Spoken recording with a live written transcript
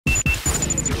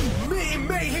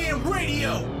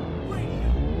Radio.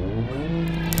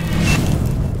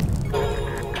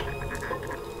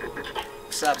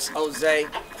 What's up, it's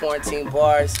Ozay, Quarantine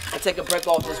Bars. I'll take a break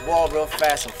off this wall real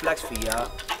fast and flex for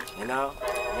y'all. You know?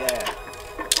 Yeah.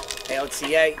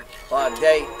 AOTA, all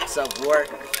day, what's up, work?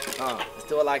 Let's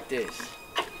do it like this.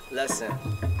 Listen.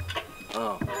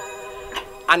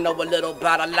 I know a little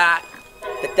about a lot.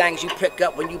 The things you pick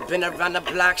up when you been around the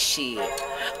block, shit.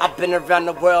 I've been around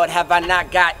the world, have I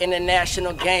not got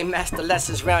international game master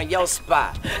lessons around your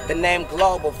spot? The name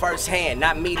global firsthand,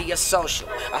 not media social.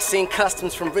 I seen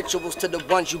customs from rituals to the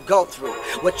ones you go through.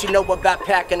 What you know about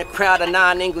packing a crowd of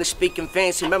non-English speaking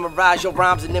fans who memorize your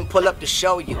rhymes and then pull up to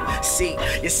show you. See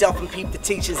yourself and peep the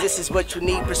teachers, this is what you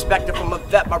need. Perspective from a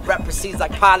vet, my rep proceeds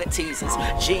like pilot teasers.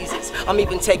 Jesus, I'm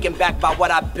even taken back by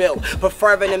what I built.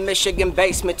 Preferring a Michigan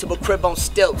basement to a crib on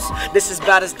stilts. This is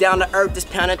about as down to earth as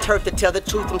pound and turf. To tell the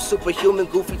truth, I'm superhuman,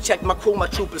 goofy, check my crew, my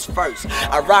troopers first.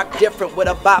 I rock different with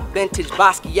a bop, vintage,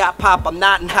 Basquiat pop. I'm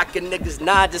not knocking niggas,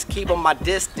 nah, just keep on my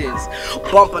distance.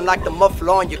 Bumping like the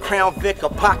muffler on your Crown Vic, a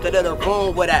pocket of the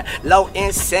room with that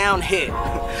low-end sound hit.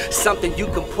 Something you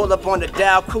can pull up on the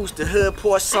dial, cruise the hood,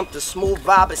 pour something smooth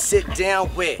vibe and sit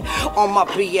down with. On my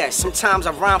BS, sometimes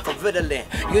I rhyme for Ritalin.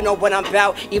 You know what I'm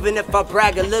about, even if I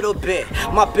brag a little bit.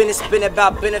 My business been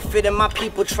about benefiting my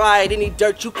people, try it. Any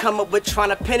dirt you come up with trying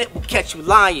to pin it will catch you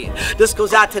lying. This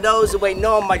goes out to those who ain't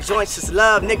knowing my joints is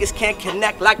love. Niggas can't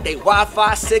connect like they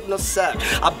Wi-Fi signal suck.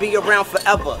 I'll be around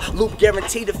forever, loop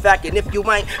guaranteed the fact. And if you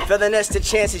ain't feeling this, the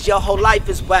chances your whole life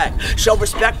is whack. Show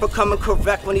respect for coming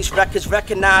correct when these records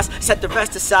recognize. Set the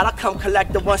rest aside, I come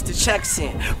collect the ones the checks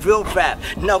in. Real rap,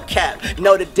 no cap,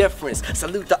 know the difference.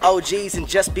 Salute the OGs and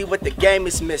just be what the game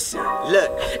is missing.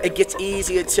 Look, it gets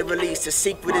easier to release. The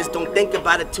secret is don't think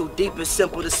about it too deep, it's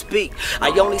simple to speak. I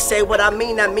only say what I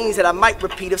mean, that means that I might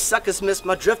repeat. If suckers miss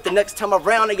my drift, the next time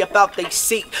around they about they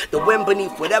seat. The wind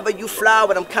beneath whatever you fly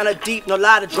with, I'm kinda deep. No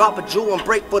lie to drop a jewel and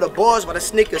break for the boards while the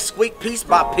sneakers squeak piece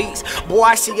by piece. Boy,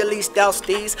 I see you leased out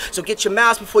steez, so get your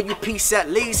mouths before you piece at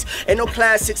least. Ain't no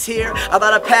classics here, a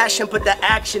lot of passion, but the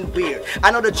action weird.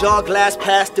 I know the jaw glass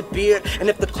past the beard, and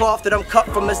if the cloth that I'm cut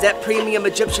from is that premium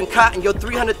Egyptian cotton, your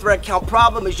 300 thread count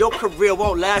problem is your career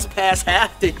won't last past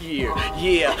half the year.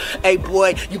 Yeah, hey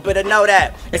boy, you better know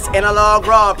that. It's analog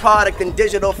raw product in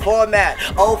digital format.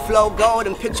 Old flow gold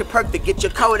and picture perk to get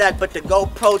your Kodak, but the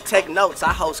GoPro take notes.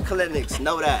 I host clinics,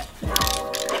 know that.